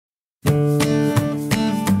Hello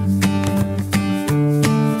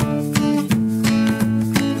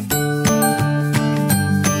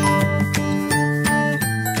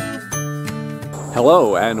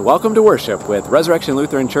and welcome to worship with Resurrection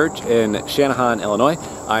Lutheran Church in Channahon, Illinois.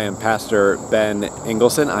 I am Pastor Ben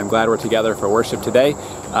Ingleson. I'm glad we're together for worship today.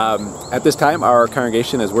 At this time, our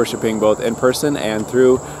congregation is worshiping both in person and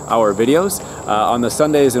through our videos. On the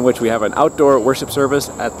Sundays in which we have an outdoor worship service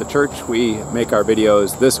at the church, we make our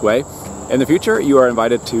videos this way. In the future, you are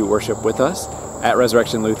invited to worship with us at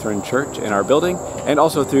Resurrection Lutheran Church in our building and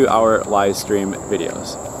also through our live stream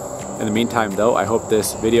videos. In the meantime, though, I hope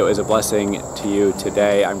this video is a blessing to you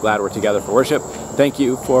today. I'm glad we're together for worship. Thank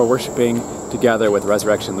you for worshiping together with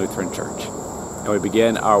Resurrection Lutheran Church. And we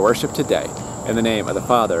begin our worship today in the name of the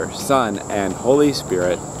Father, Son, and Holy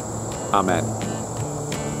Spirit. Amen.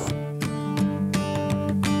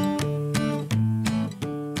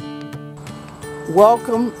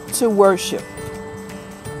 Welcome to worship.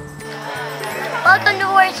 Welcome to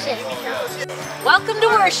worship. Welcome to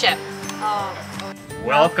worship.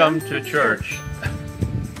 Welcome to church.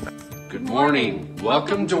 Good morning.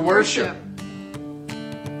 Welcome to worship.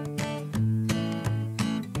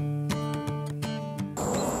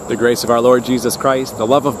 The grace of our Lord Jesus Christ, the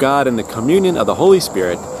love of God, and the communion of the Holy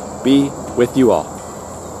Spirit be with you all.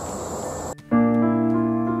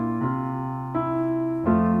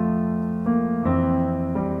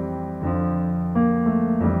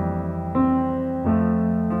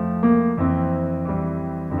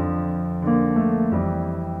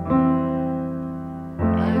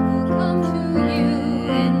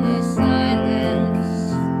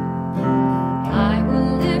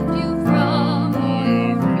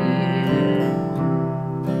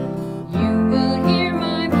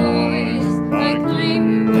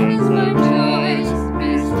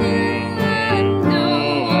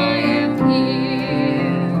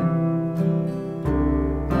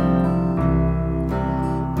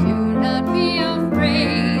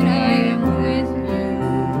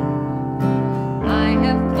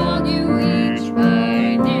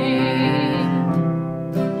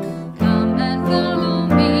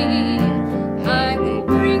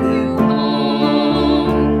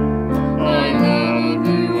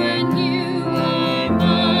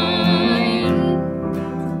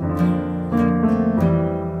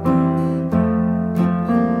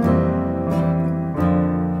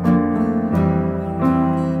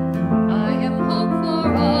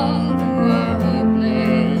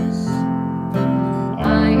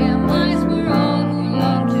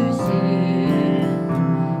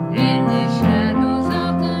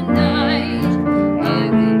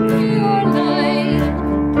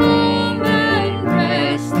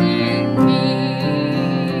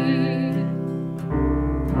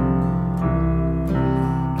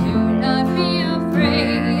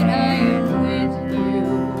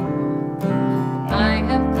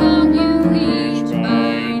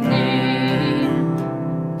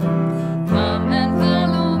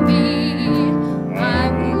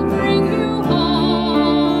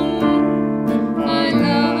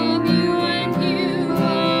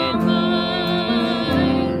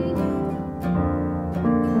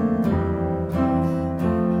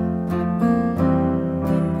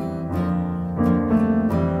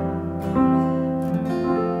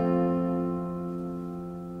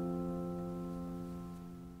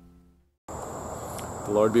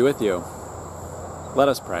 The Lord be with you. Let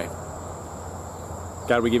us pray.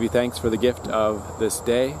 God, we give you thanks for the gift of this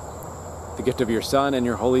day, the gift of your Son and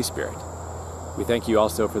your Holy Spirit. We thank you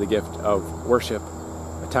also for the gift of worship,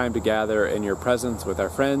 a time to gather in your presence with our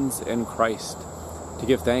friends in Christ, to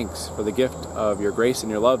give thanks for the gift of your grace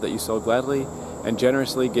and your love that you so gladly and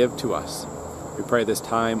generously give to us. We pray this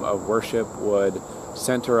time of worship would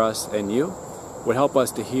center us in you, would help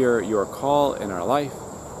us to hear your call in our life,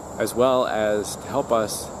 as well as to help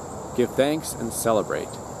us give thanks and celebrate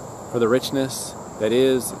for the richness that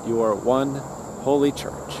is your one holy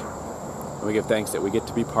church. And we give thanks that we get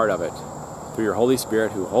to be part of it through your Holy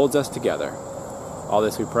Spirit who holds us together. All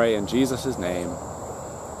this we pray in Jesus' name.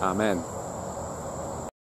 Amen.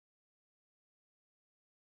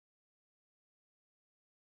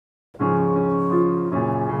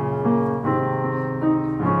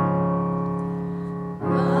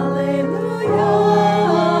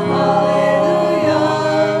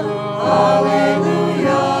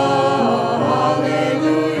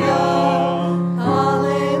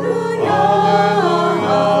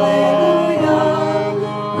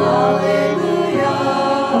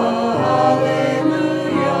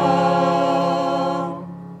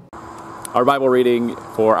 Our Bible reading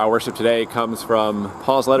for our worship today comes from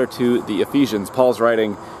Paul's letter to the Ephesians. Paul's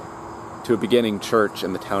writing to to a beginning church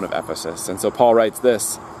in the town of Ephesus. And so Paul writes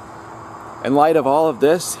this: "In light of all of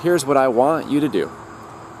this, here's what I want you to do.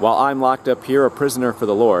 While I'm locked up here, a prisoner for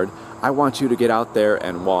the Lord, I want you to get out there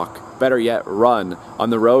and walk. Better yet, run on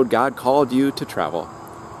the road God called you to travel.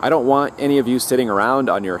 I don't want any of you sitting around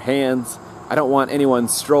on your hands. I don't want anyone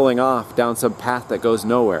strolling off down some path that goes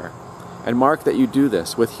nowhere. And mark that you do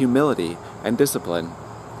this with humility and discipline,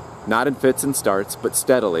 not in fits and starts, but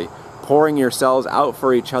steadily, pouring yourselves out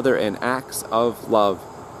for each other in acts of love,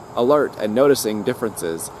 alert and noticing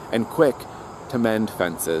differences, and quick to mend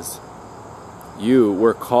fences. You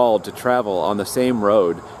were called to travel on the same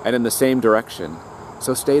road and in the same direction,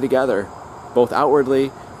 so stay together, both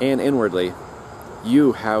outwardly and inwardly.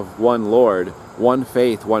 You have one Lord, one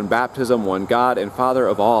faith, one baptism, one God and Father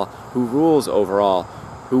of all, who rules over all,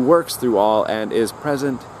 who works through all, and is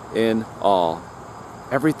present in all.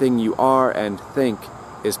 Everything you are and think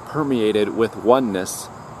is permeated with oneness.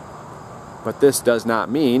 But this does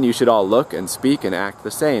not mean you should all look and speak and act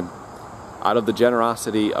the same. Out of the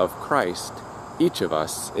generosity of Christ, each of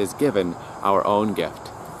us is given our own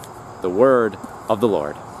gift." The word of the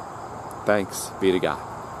Lord. Thanks be to God.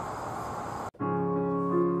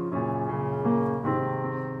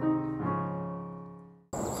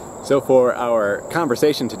 So for our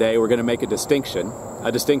conversation today, we're going to make a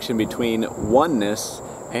distinction between oneness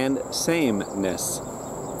and sameness.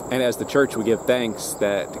 And as the church, we give thanks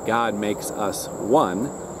that God makes us one,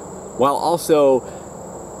 while also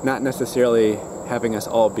not necessarily having us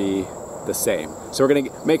all be the same. So we're going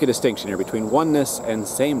to make a distinction here between oneness and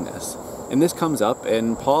sameness. And this comes up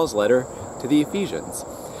in Paul's letter to the Ephesians.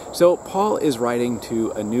 So Paul is writing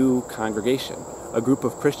to a new congregation, a group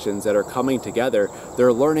of Christians that are coming together.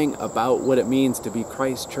 They're learning about what it means to be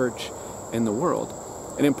Christ's church in the world.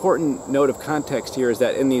 An important note of context here is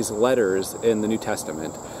that in these letters in the New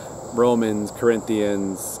Testament, Romans,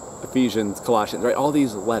 Corinthians, Ephesians, Colossians, right, all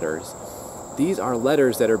these letters, these are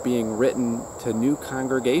letters that are being written to new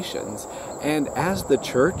congregations. And as the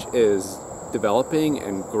church is developing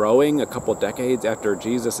and growing a couple decades after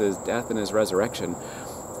Jesus' death and his resurrection,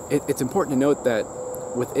 it's important to note that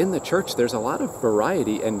within the church there's a lot of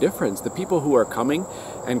variety and difference. The people who are coming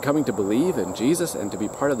to believe in Jesus and to be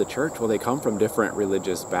part of the church, well, they come from different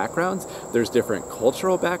religious backgrounds. There's different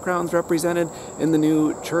cultural backgrounds represented in the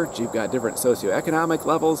new church. You've got different socioeconomic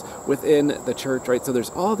levels within the church, right? So there's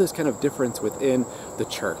all this kind of difference within the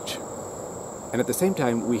church. And at the same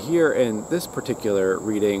time, we hear in this particular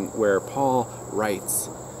reading where Paul writes,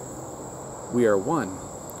 we are one.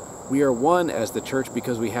 We are one as the church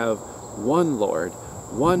because we have one Lord,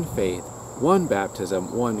 one faith, one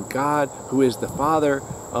baptism, one God who is the Father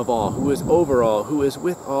of all, who is over all, who is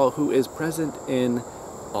with all, who is present in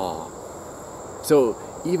all. So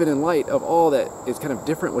even in light of all that is kind of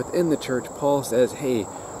different within the church, Paul says, hey,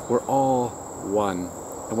 we're all one.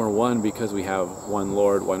 And we're one because we have one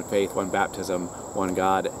Lord, one faith, one baptism, one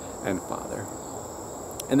God and Father.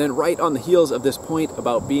 And then right on the heels of this point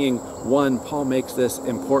about being one, Paul makes this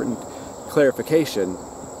important clarification.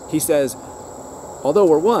 He says, although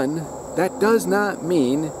we're one, that does not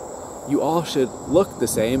mean you all should look the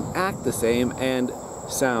same, act the same, and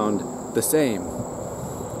sound the same.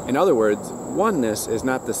 In other words, oneness is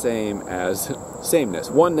not the same as sameness.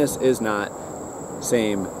 Oneness is not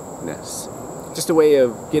sameness. Just a way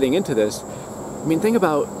of getting into this, I mean, think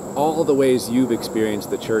about all the ways you've experienced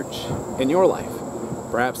the church in your life.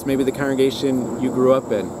 Perhaps maybe the congregation you grew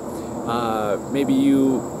up in. Maybe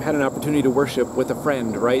you had an opportunity to worship with a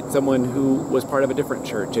friend, right? Someone who was part of a different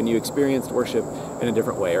church and you experienced worship in a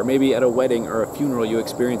different way. Or maybe at a wedding or a funeral you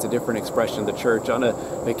experienced a different expression of the church. On a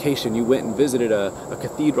vacation you went and visited a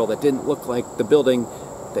cathedral that didn't look like the building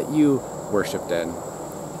that you worshiped in.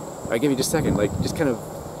 I give you just a second, just kind of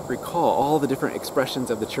recall all the different expressions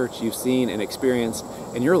of the church you've seen and experienced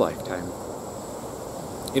in your lifetime.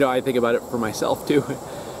 You know, I think about it for myself too.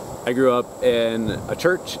 I grew up in a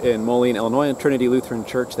church in Moline, Illinois, a Trinity Lutheran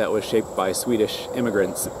Church that was shaped by Swedish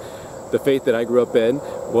immigrants. The faith that I grew up in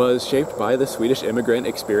was shaped by the Swedish immigrant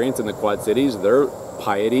experience in the Quad Cities, their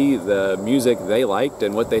piety, the music they liked,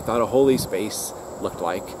 and what they thought a holy space looked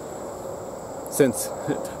like. Since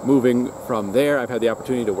moving from there, I've had the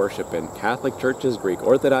opportunity to worship in Catholic churches, Greek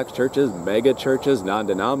Orthodox churches, mega churches,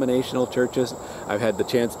 non-denominational churches. I've had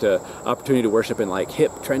the opportunity to worship in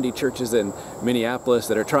hip, trendy churches in Minneapolis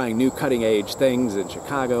that are trying new cutting-edge things in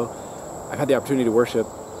Chicago. I've had the opportunity to worship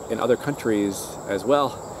in other countries as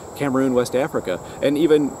well, Cameroon, West Africa. And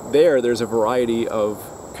even there's a variety of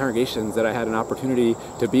congregations that I had an opportunity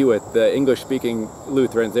to be with, the English-speaking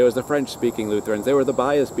Lutherans, there was the French-speaking Lutherans, there were the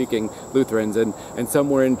Baya-speaking Lutherans, and some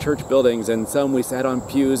were in church buildings, and some we sat on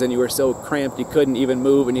pews and you were so cramped you couldn't even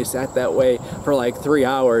move, and you sat that way for like 3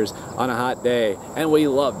 hours on a hot day, and we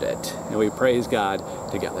loved it, and we praised God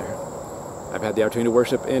together. I've had the opportunity to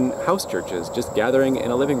worship in house churches, just gathering in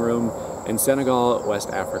a living room in Senegal, West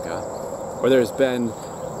Africa, where there's been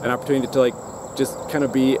an opportunity to like just kind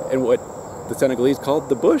of be in what the Senegalese called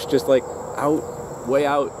the bush, just like out, way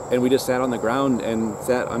out, and we just sat on the ground and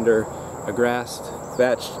sat under a grass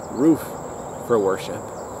thatched roof for worship.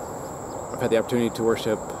 I've had the opportunity to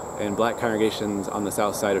worship in black congregations on the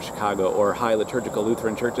south side of Chicago, or high liturgical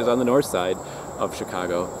Lutheran churches on the north side of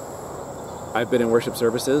Chicago. I've been in worship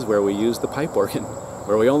services where we used the pipe organ,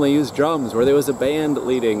 where we only used drums, where there was a band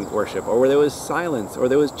leading worship, or where there was silence, or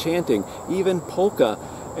there was chanting, even polka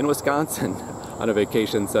in Wisconsin. On a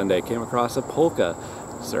vacation Sunday, came across a polka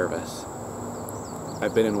service.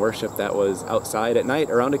 I've been in worship that was outside at night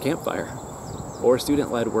around a campfire, or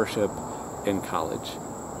student-led worship in college,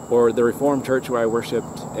 or the Reformed church where I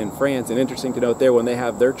worshiped in France. And interesting to note there, when they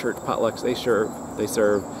have their church potlucks, they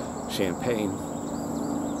serve champagne.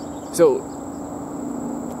 So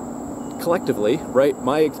collectively, right,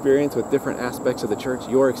 my experience with different aspects of the church,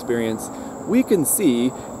 your experience, we can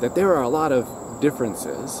see that there are a lot of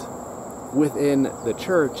differences within the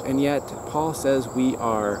church, and yet Paul says we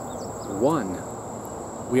are one.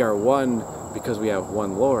 We are one because we have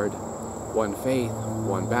one Lord, one faith,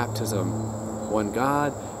 one baptism, one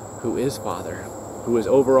God who is Father, who is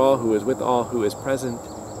over all, who is with all, who is present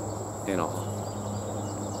in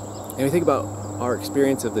all. And we think about our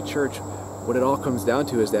experience of the church, what it all comes down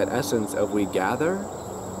to is that essence of we gather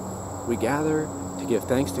to give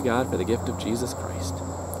thanks to God for the gift of Jesus Christ,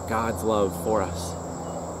 God's love for us.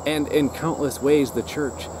 And in countless ways, the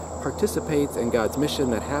church participates in God's mission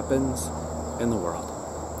that happens in the world.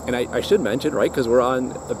 And I should mention, right, because we're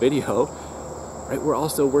on a video, right, we're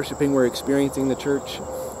also worshiping, we're experiencing the church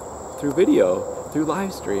through video, through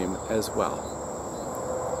live stream as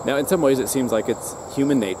well. Now, in some ways, it seems like it's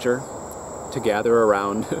human nature to gather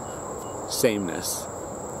around sameness.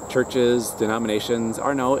 Churches, denominations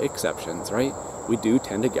are no exceptions, right? We do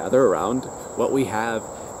tend to gather around what we have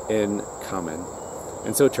in common.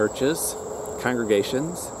 And so churches,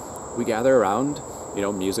 congregations, we gather around,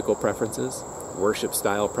 musical preferences, worship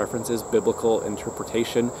style preferences, biblical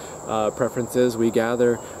interpretation preferences. We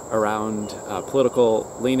gather around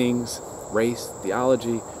political leanings, race,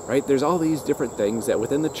 theology, right? There's all these different things that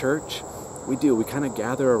within the church we kind of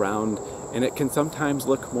gather around, and it can sometimes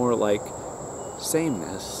look more like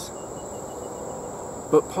sameness.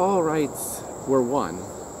 But Paul writes, we're one.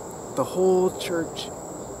 The whole church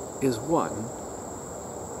is one.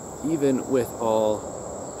 Even with all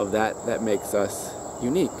of that makes us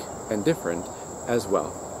unique and different as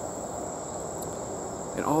well.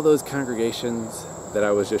 And all those congregations that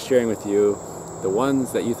I was just sharing with you, the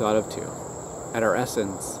ones that you thought of too, at our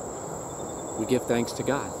essence, we give thanks to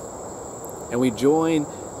God. And we join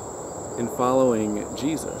in following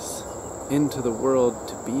Jesus into the world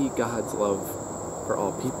to be God's love for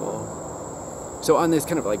all people. So on this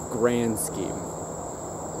kind of like grand scheme,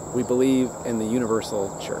 we believe in the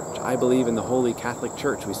universal church. I believe in the Holy Catholic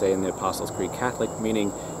Church, we say in the Apostles' Creed. Catholic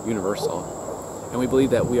meaning universal. And we believe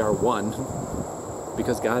that we are one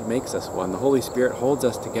because God makes us one. The Holy Spirit holds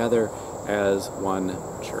us together as one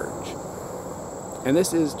church. And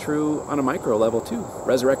this is true on a micro level too.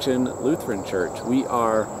 Resurrection Lutheran Church. We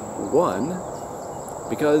are one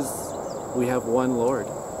because we have one Lord,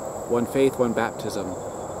 one faith, one baptism,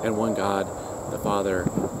 and one God, the Father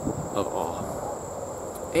of all.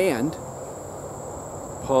 And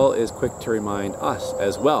Paul is quick to remind us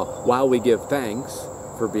as well, while we give thanks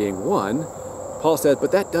for being one, Paul says,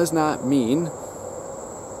 but that does not mean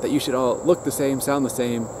that you should all look the same, sound the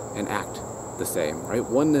same, and act the same, right?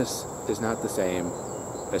 Oneness is not the same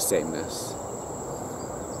as sameness.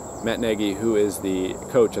 Matt Nagy, who is the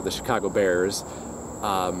coach of the Chicago Bears,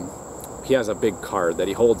 he has a big card that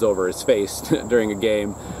he holds over his face during a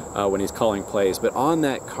game when he's calling plays. But on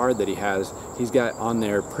that card that he has, he's got on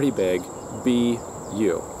there pretty big, be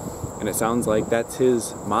you. And it sounds like that's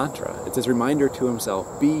his mantra. It's his reminder to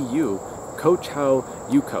himself, be you. Coach how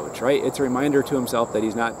you coach, right? It's a reminder to himself that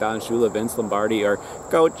he's not Don Shula, Vince Lombardi, or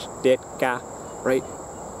Coach Ditka, right?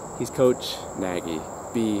 He's Coach Nagy.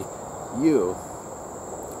 Be you.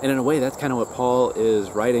 And in a way, that's kind of what Paul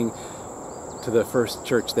is writing to the first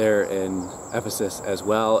church there in Ephesus as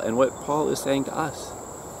well, and what Paul is saying to us.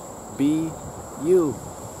 Be you.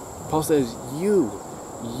 Paul says you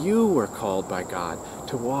were called by God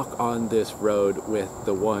to walk on this road with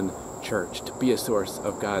the one church, to be a source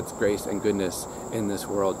of God's grace and goodness in this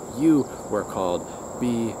world. You were called,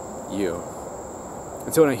 be you.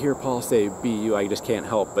 And so when I hear Paul say, be you, I just can't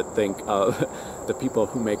help but think of the people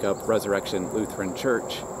who make up Resurrection Lutheran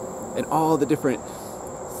Church and all the different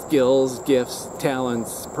skills, gifts,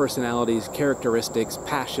 talents, personalities, characteristics,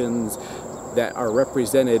 passions that are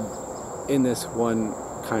represented in this one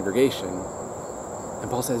congregation. And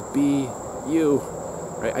Paul says, be you.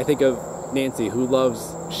 Right? I think of Nancy, who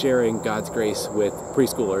loves sharing God's grace with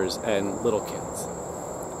preschoolers and little kids.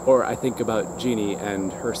 Or I think about Jeannie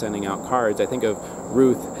and her sending out cards. I think of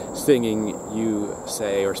Ruth singing You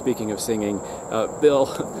Say, or speaking of singing, Bill,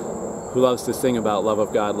 who loves to sing about love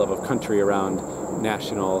of God, love of country around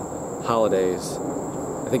national holidays.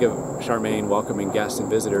 I think of Charmaine welcoming guests and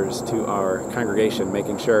visitors to our congregation,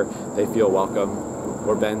 making sure they feel welcome,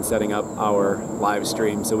 or Ben setting up our live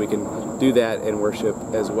stream so we can do that and worship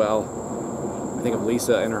as well. I think of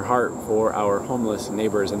Lisa and her heart for our homeless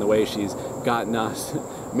neighbors and the way she's gotten us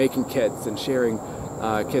making kits and sharing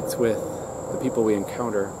kits with the people we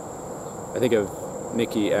encounter. I think of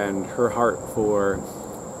Nikki and her heart for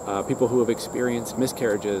people who have experienced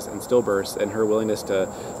miscarriages and stillbirths, and her willingness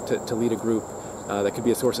to lead a group that could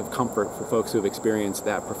be a source of comfort for folks who have experienced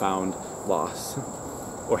that profound loss.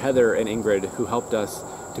 Or Heather and Ingrid, who helped us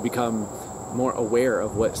to become more aware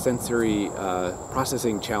of what sensory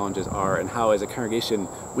processing challenges are, and how as a congregation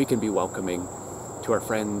we can be welcoming to our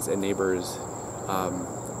friends and neighbors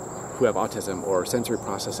who have autism or sensory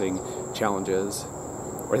processing challenges.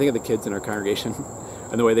 Or I think of the kids in our congregation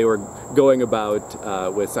and the way they were going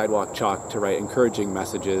about with sidewalk chalk to write encouraging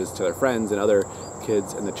messages to their friends and other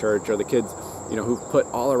kids in the church, or the kids, who put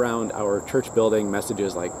all around our church building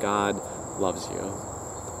messages like God loves you.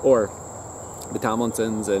 Or the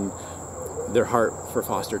Tomlinsons and their heart for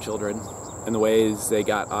foster children and the ways they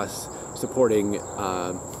got us supporting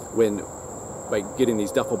by getting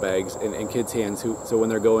these duffel bags in kids' hands, so when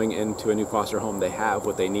they're going into a new foster home, they have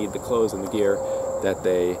what they need, the clothes and the gear that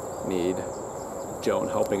they need. Joan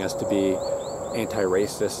helping us to be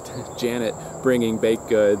anti-racist, Janet bringing baked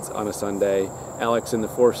goods on a Sunday, Alex and the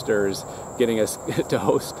Forsters getting us to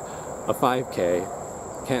host a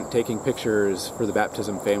 5K, Kent taking pictures for the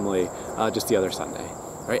baptism family just the other Sunday.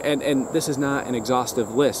 Right? And this is not an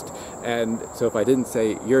exhaustive list, and so if I didn't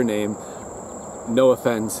say your name, no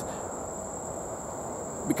offense,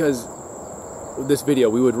 because this video,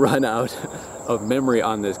 we would run out of memory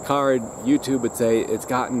on this card. YouTube would say it's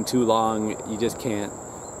gotten too long, you just can't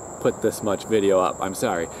put this much video up, I'm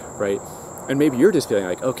sorry, right? And maybe you're just feeling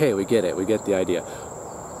like, okay, we get it, we get the idea.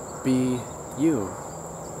 Be you,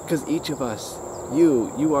 because each of us,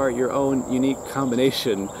 you are your own unique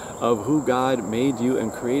combination of who God made you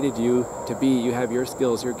and created you to be. You have your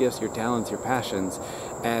skills, your gifts, your talents, your passions,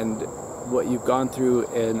 and what you've gone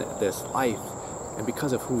through in this life. And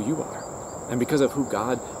because of who you are, and because of who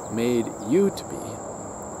God made you to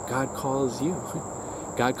be, God calls you.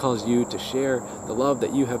 God calls you to share the love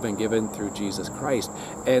that you have been given through Jesus Christ.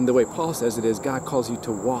 And the way Paul says it is, God calls you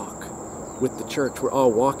to walk with the church. We're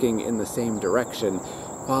all walking in the same direction,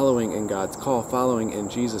 following in God's call, following in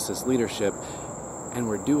Jesus' leadership, and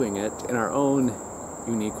we're doing it in our own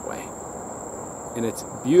unique way. And it's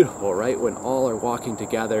beautiful, right, when all are walking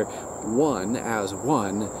together, one as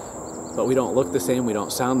one, but we don't look the same, we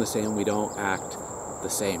don't sound the same, we don't act the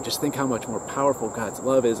same. Just think how much more powerful God's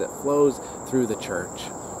love is. It flows through the church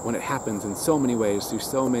when it happens in so many ways, through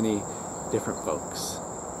so many different folks.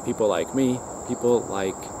 People like me, people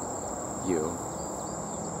like you.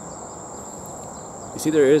 You see,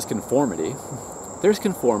 there is conformity. There's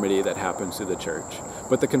conformity that happens to the church.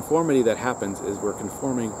 But the conformity that happens is we're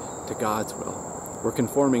conforming to God's will. We're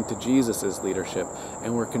conforming to Jesus' leadership.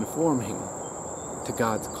 And we're conforming to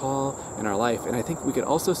God's call in our life. And I think we could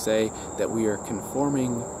also say that we are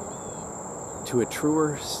conforming to a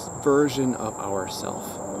truer version of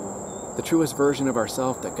ourself. The truest version of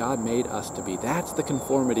ourself that God made us to be. That's the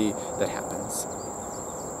conformity that happens.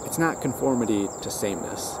 It's not conformity to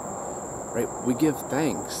sameness. Right? We give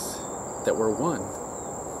thanks that we're one.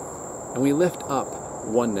 And we lift up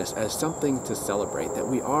oneness as something to celebrate, that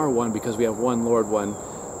we are one because we have one Lord, one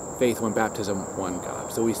faith, one baptism, one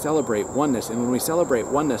God. So we celebrate oneness, and when we celebrate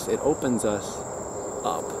oneness, it opens us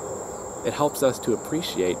up. It helps us to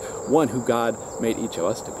appreciate, one, who God made each of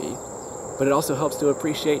us to be, but it also helps to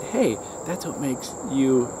appreciate, hey, that's what makes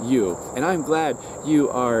you, you. And I'm glad you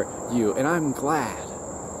are you, and I'm glad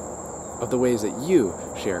of the ways that you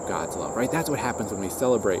share God's love, right? That's what happens when we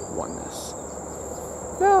celebrate oneness.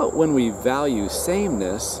 Now, when we value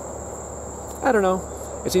sameness, I don't know.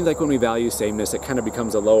 It seems like when we value sameness, it kind of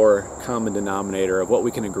becomes a lower common denominator of what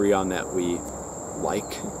we can agree on that we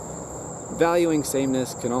like. valuing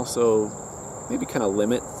sameness can also maybe kind of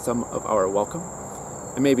limit some of our welcome,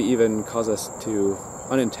 and maybe even cause us to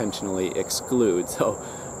unintentionally exclude. So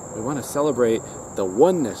we want to celebrate the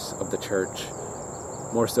oneness of the church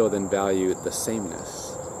more so than value the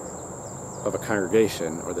sameness of a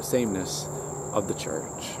congregation or the sameness of the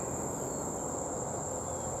church.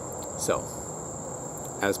 So,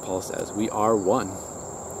 as Paul says, we are one.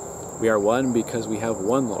 We are one because we have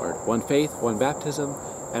one Lord, one faith, one baptism,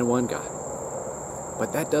 and one God.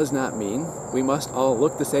 But that does not mean we must all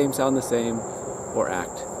look the same, sound the same, or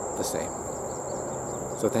act the same.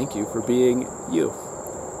 So thank you for being you.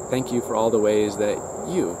 Thank you for all the ways that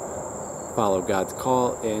you follow God's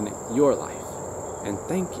call in your life. And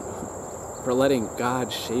thank you for letting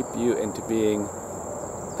God shape you into being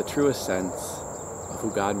the truest sense of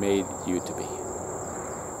who God made you to be.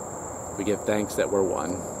 We give thanks that we're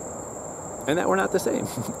one and that we're not the same.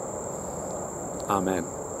 Amen.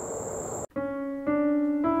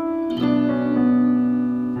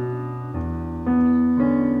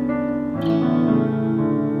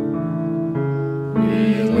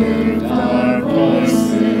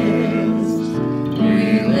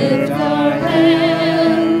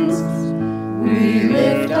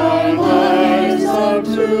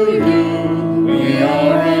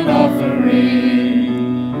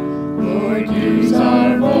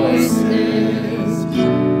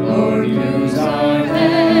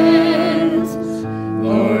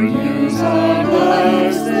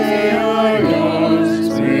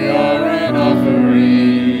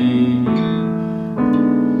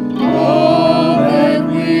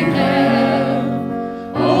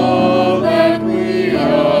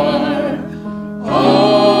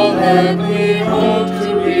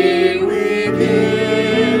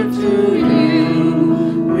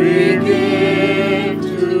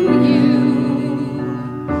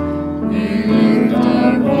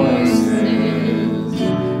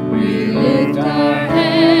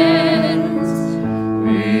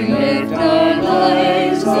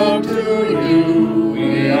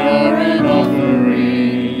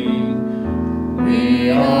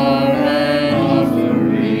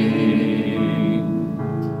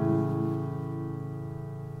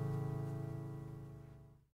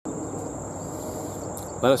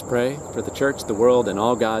 Let us pray for the church, the world, and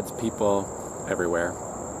all God's people everywhere.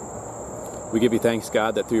 We give you thanks,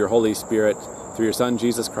 God, that through your Holy Spirit, through your Son,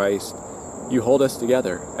 Jesus Christ, you hold us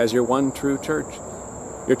together as your one true church,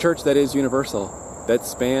 your church that is universal, that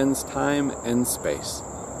spans time and space.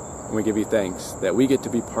 And we give you thanks that we get to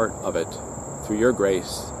be part of it through your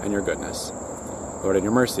grace and your goodness. Lord, in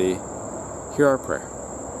your mercy, hear our prayer.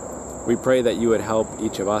 We pray that you would help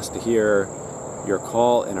each of us to hear your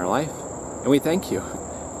call in our life, and we thank you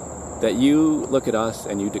that you look at us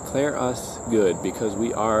and you declare us good because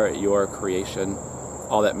we are your creation.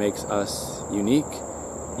 All that makes us unique,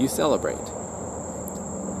 you celebrate.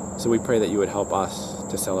 So we pray that you would help us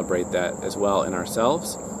to celebrate that as well in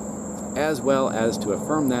ourselves, as well as to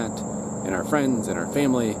affirm that in our friends, in our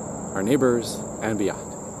family, our neighbors, and beyond.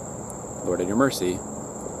 Lord, in your mercy,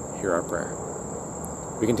 hear our prayer.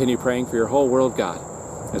 We continue praying for your whole world, God,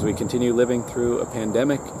 as we continue living through a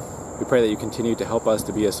pandemic. We pray that you continue to help us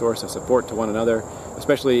to be a source of support to one another,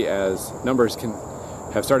 especially as numbers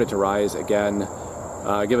have started to rise again.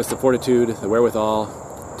 Give us the fortitude, the wherewithal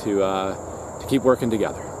to keep working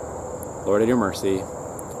together. Lord, in your mercy,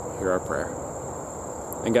 hear our prayer.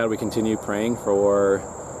 And God, we continue praying for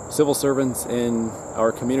civil servants in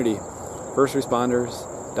our community, first responders,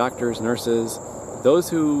 doctors, nurses, those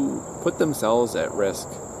who put themselves at risk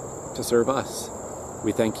to serve us.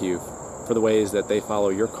 We thank you for the ways that they follow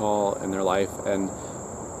your call in their life and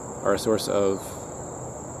are a source of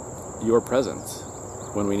your presence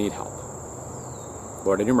when we need help.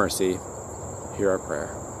 Lord, in your mercy, hear our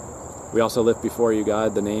prayer. We also lift before you,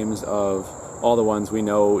 God, the names of all the ones we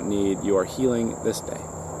know need your healing this day,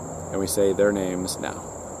 and we say their names now.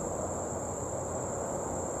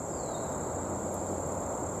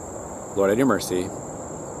 Lord, in your mercy,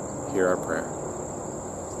 hear our prayer.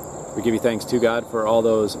 We give you thanks, too, God, for all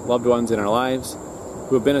those loved ones in our lives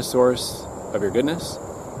who have been a source of your goodness.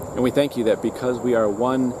 And we thank you that because we are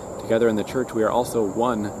one together in the church, we are also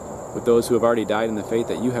one with those who have already died in the faith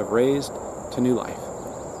that you have raised to new life.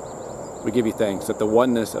 We give you thanks that the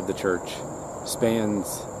oneness of the church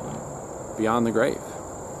spans beyond the grave.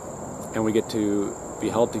 And we get to be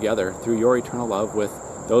held together through your eternal love with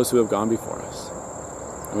those who have gone before us.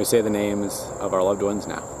 And we say the names of our loved ones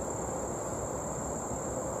now.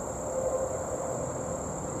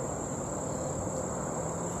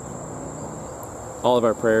 All of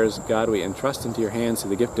our prayers, God, we entrust into your hands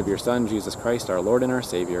through the gift of your Son, Jesus Christ, our Lord and our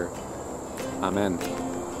Savior. Amen.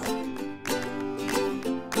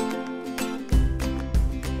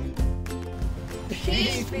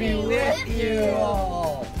 Peace be with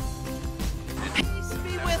you. Peace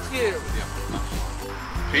be with you.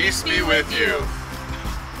 Peace be with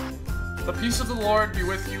you. The peace of the Lord be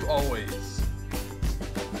with you always.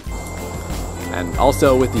 And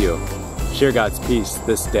also with you. Share God's peace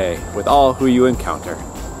this day with all who you encounter.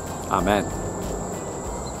 Amen.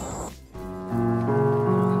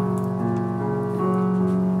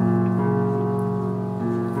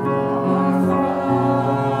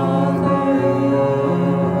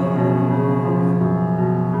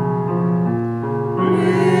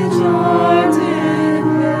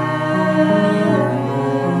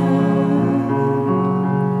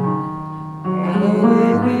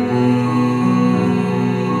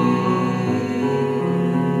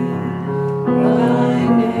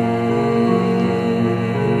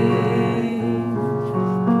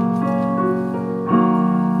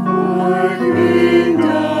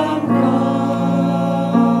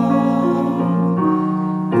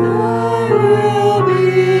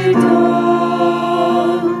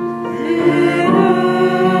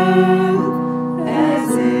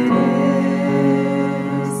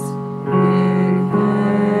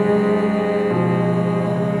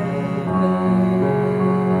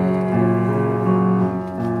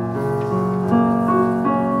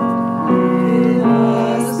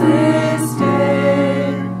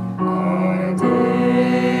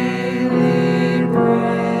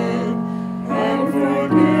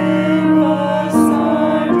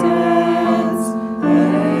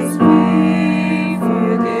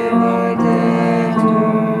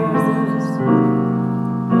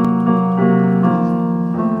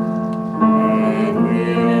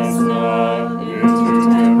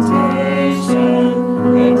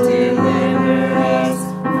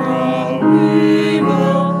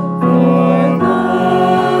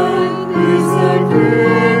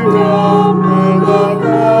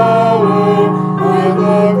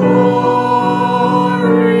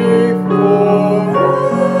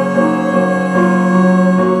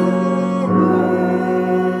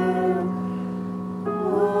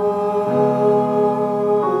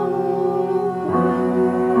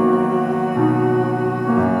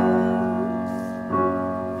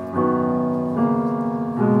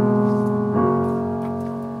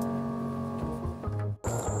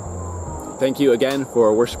 Thank you again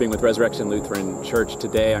for worshiping with Resurrection Lutheran Church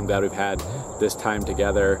today. I'm glad we've had this time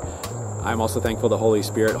together. I'm also thankful the Holy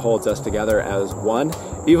Spirit holds us together as one,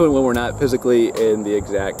 even when we're not physically in the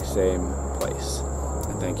exact same place.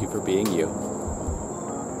 And thank you for being you.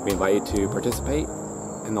 We invite you to participate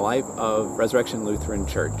in the life of Resurrection Lutheran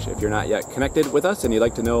Church. If you're not yet connected with us and you'd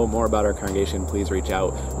like to know more about our congregation, please reach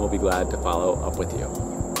out. We'll be glad to follow up with you.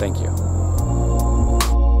 Thank you.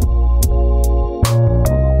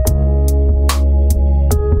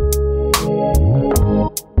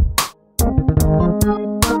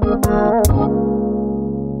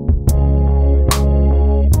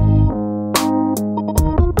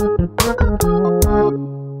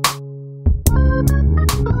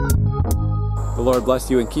 The Lord bless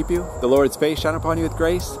you and keep you. The Lord's face shine upon you with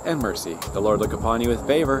grace and mercy. The Lord look upon you with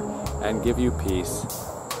favor and give you peace.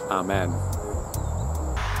 Amen.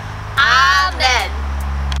 Amen.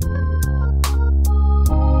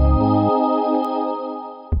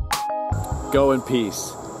 Go in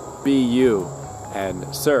peace, be you,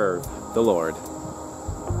 and serve the Lord.